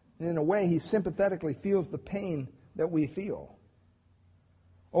 And in a way, He sympathetically feels the pain that we feel.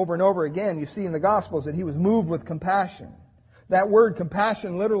 Over and over again, you see in the Gospels that He was moved with compassion. That word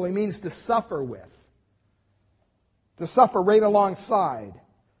compassion literally means to suffer with. To suffer right alongside.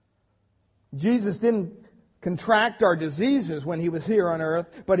 Jesus didn't contract our diseases when He was here on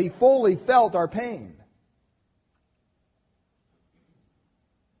earth, but He fully felt our pain.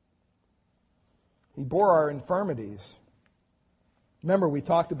 He bore our infirmities. Remember, we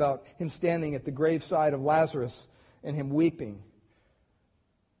talked about Him standing at the graveside of Lazarus and Him weeping.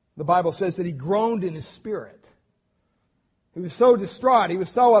 The Bible says that He groaned in His spirit. He was so distraught. He was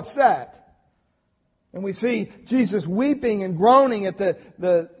so upset. And we see Jesus weeping and groaning at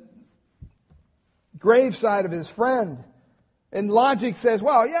the graveside of His friend. And logic says,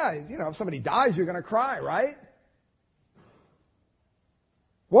 well, yeah, if somebody dies, you're going to cry, right?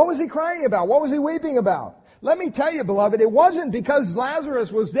 What was He crying about? What was He weeping about? Let me tell you, beloved, it wasn't because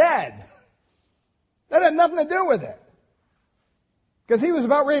Lazarus was dead. That had nothing to do with it. Because He was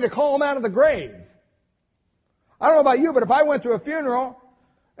about ready to call him out of the grave. I don't know about you, but if I went to a funeral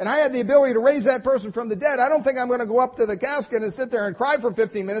and I had the ability to raise that person from the dead, I don't think I'm going to go up to the casket and sit there and cry for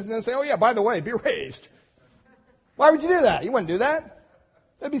 15 minutes and then say, oh yeah, by the way, be raised. Why would you do that? You wouldn't do that.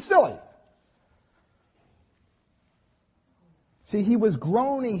 That'd be silly. See, He was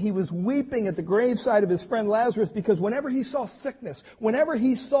groaning, He was weeping at the graveside of His friend Lazarus because whenever He saw sickness, whenever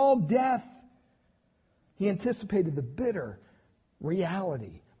He saw death, He anticipated the bitter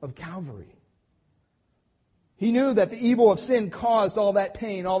reality of Calvary. He knew that the evil of sin caused all that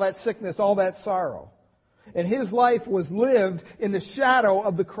pain, all that sickness, all that sorrow. And His life was lived in the shadow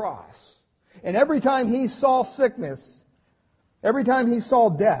of the cross. And every time He saw sickness, every time He saw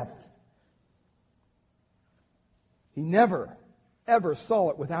death, He never, ever saw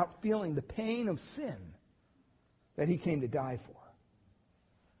it without feeling the pain of sin that He came to die for.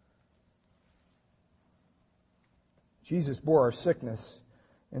 Jesus bore our sickness,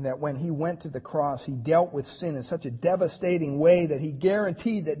 and that when He went to the cross, He dealt with sin in such a devastating way that He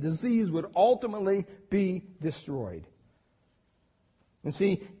guaranteed that disease would ultimately be destroyed. And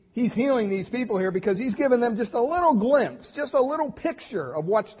see, He's healing these people here because He's given them just a little glimpse, just a little picture of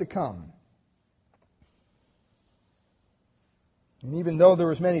what's to come. And even though there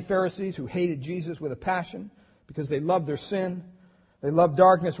was many Pharisees who hated Jesus with a passion because they loved their sin, they loved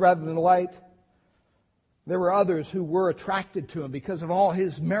darkness rather than light, there were others who were attracted to Him because of all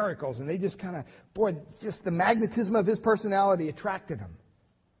His miracles. And they just just the magnetism of His personality attracted them.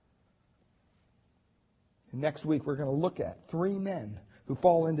 And next week we're going to look at 3 men who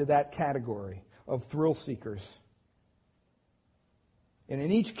fall into that category of thrill seekers. And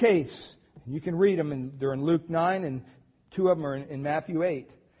in each case, you can read them, they're in Luke 9 and 2 of them are in Matthew 8.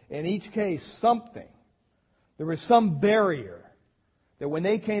 In each case, there was some barrier that when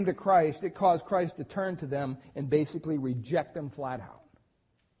they came to Christ, it caused Christ to turn to them and basically reject them flat out.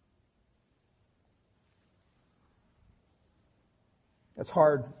 That's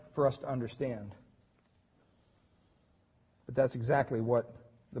hard for us to understand. But that's exactly what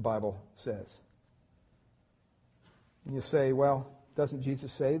the Bible says. And you say, well, doesn't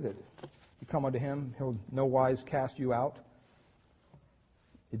Jesus say that if you come unto Him, He'll no wise cast you out?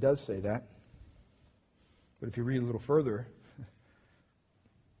 It does say that. But if you read a little further,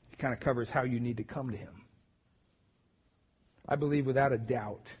 it kind of covers how you need to come to Him. I believe without a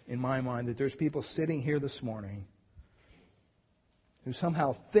doubt in my mind that there's people sitting here this morning who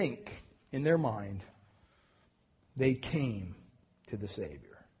somehow think in their mind they came to the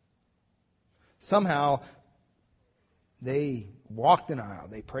Savior. Somehow they walked an aisle,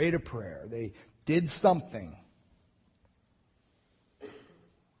 they prayed a prayer, they did something.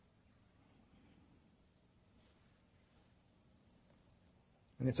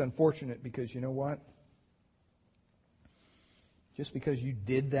 And it's unfortunate because you know what? Just because you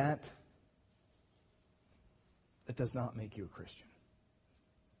did that, that does not make you a Christian.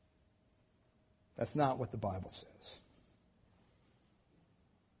 That's not what the Bible says.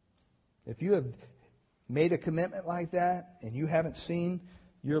 If you have made a commitment like that and you haven't seen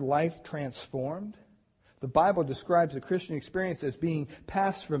your life transformed, the Bible describes the Christian experience as being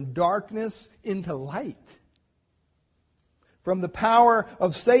passed from darkness into light. From the power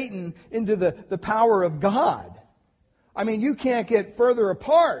of Satan into the power of God. I mean, you can't get further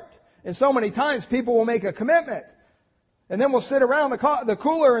apart. And so many times people will make a commitment. And then we'll sit around the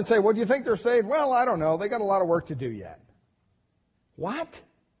cooler and say, well, do you think they're saved? Well, I don't know. They got a lot of work to do yet. What?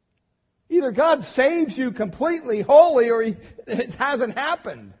 Either God saves you completely, wholly, or it hasn't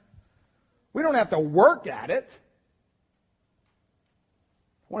happened. We don't have to work at it.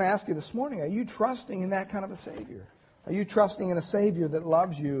 I want to ask you this morning, are you trusting in that kind of a Savior? Are you trusting in a Savior that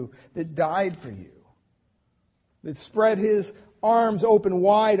loves you, that died for you, that spread His arms open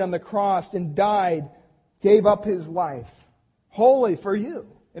wide on the cross and died, gave up His life, wholly for you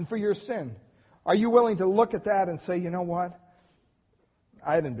and for your sin? Are you willing to look at that and say, you know what?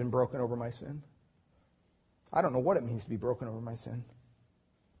 I haven't been broken over my sin. I don't know what it means to be broken over my sin.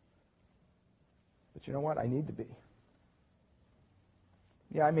 But you know what? I need to be.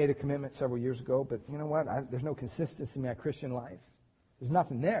 Yeah, I made a commitment several years ago, but you know what? There's no consistency in my Christian life. There's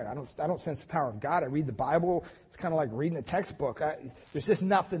nothing there. I don't sense the power of God. I read the Bible. It's kind of like reading a textbook. There's just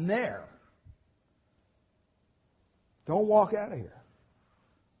nothing there. Don't walk out of here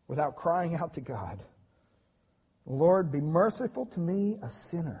without crying out to God. Lord, be merciful to me, a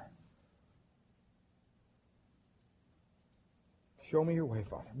sinner. Show me your way,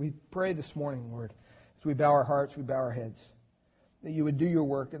 Father. We pray this morning, Lord, as we bow our hearts, we bow our heads, that you would do your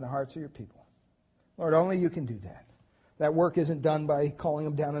work in the hearts of your people. Lord, only you can do that. That work isn't done by calling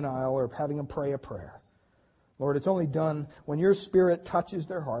them down an aisle or having them pray a prayer. Lord, it's only done when your Spirit touches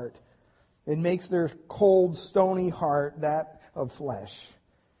their heart and makes their cold, stony heart that of flesh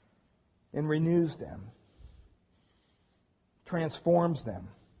and renews them, transforms them.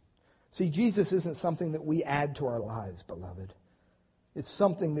 See, Jesus isn't something that we add to our lives, beloved. It's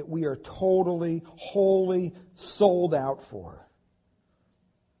something that we are totally, wholly sold out for.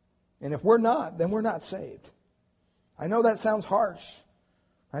 And if we're not, then we're not saved. I know that sounds harsh.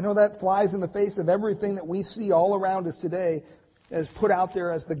 I know that flies in the face of everything that we see all around us today as put out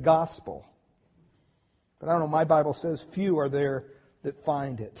there as the gospel. But I don't know, my Bible says few are there that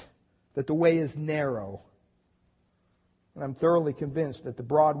find it, that the way is narrow. And I'm thoroughly convinced that the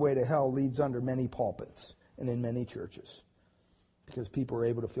broad way to hell leads under many pulpits and in many churches, because people are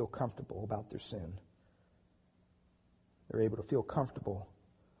able to feel comfortable about their sin. They're able to feel comfortable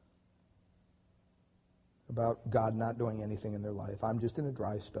about God not doing anything in their life. I'm just in a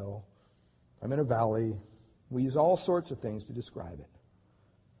dry spell. I'm in a valley. We use all sorts of things to describe it.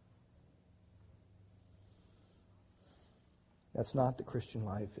 That's not the Christian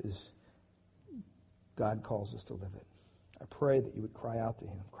life as God calls us to live it. I pray that you would cry out to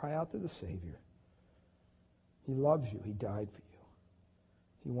Him. Cry out to the Savior. He loves you. He died for you.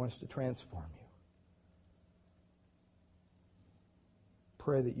 He wants to transform you.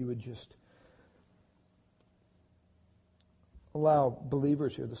 Pray that you would just allow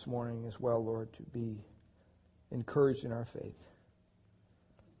believers here this morning as well, Lord, to be encouraged in our faith.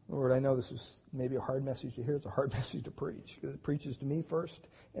 Lord, I know this is maybe a hard message to hear. It's a hard message to preach, because it preaches to me first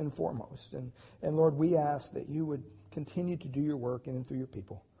and foremost. And Lord, we ask that you would continue to do your work in and through your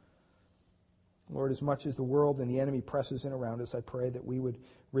people. Lord, as much as the world and the enemy presses in around us, I pray that we would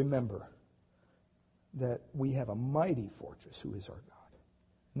remember that we have a mighty fortress who is our God.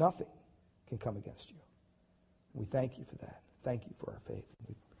 Nothing can come against you. We thank you for that. Thank you for our faith.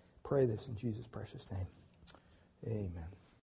 We pray this in Jesus' precious name. Amen.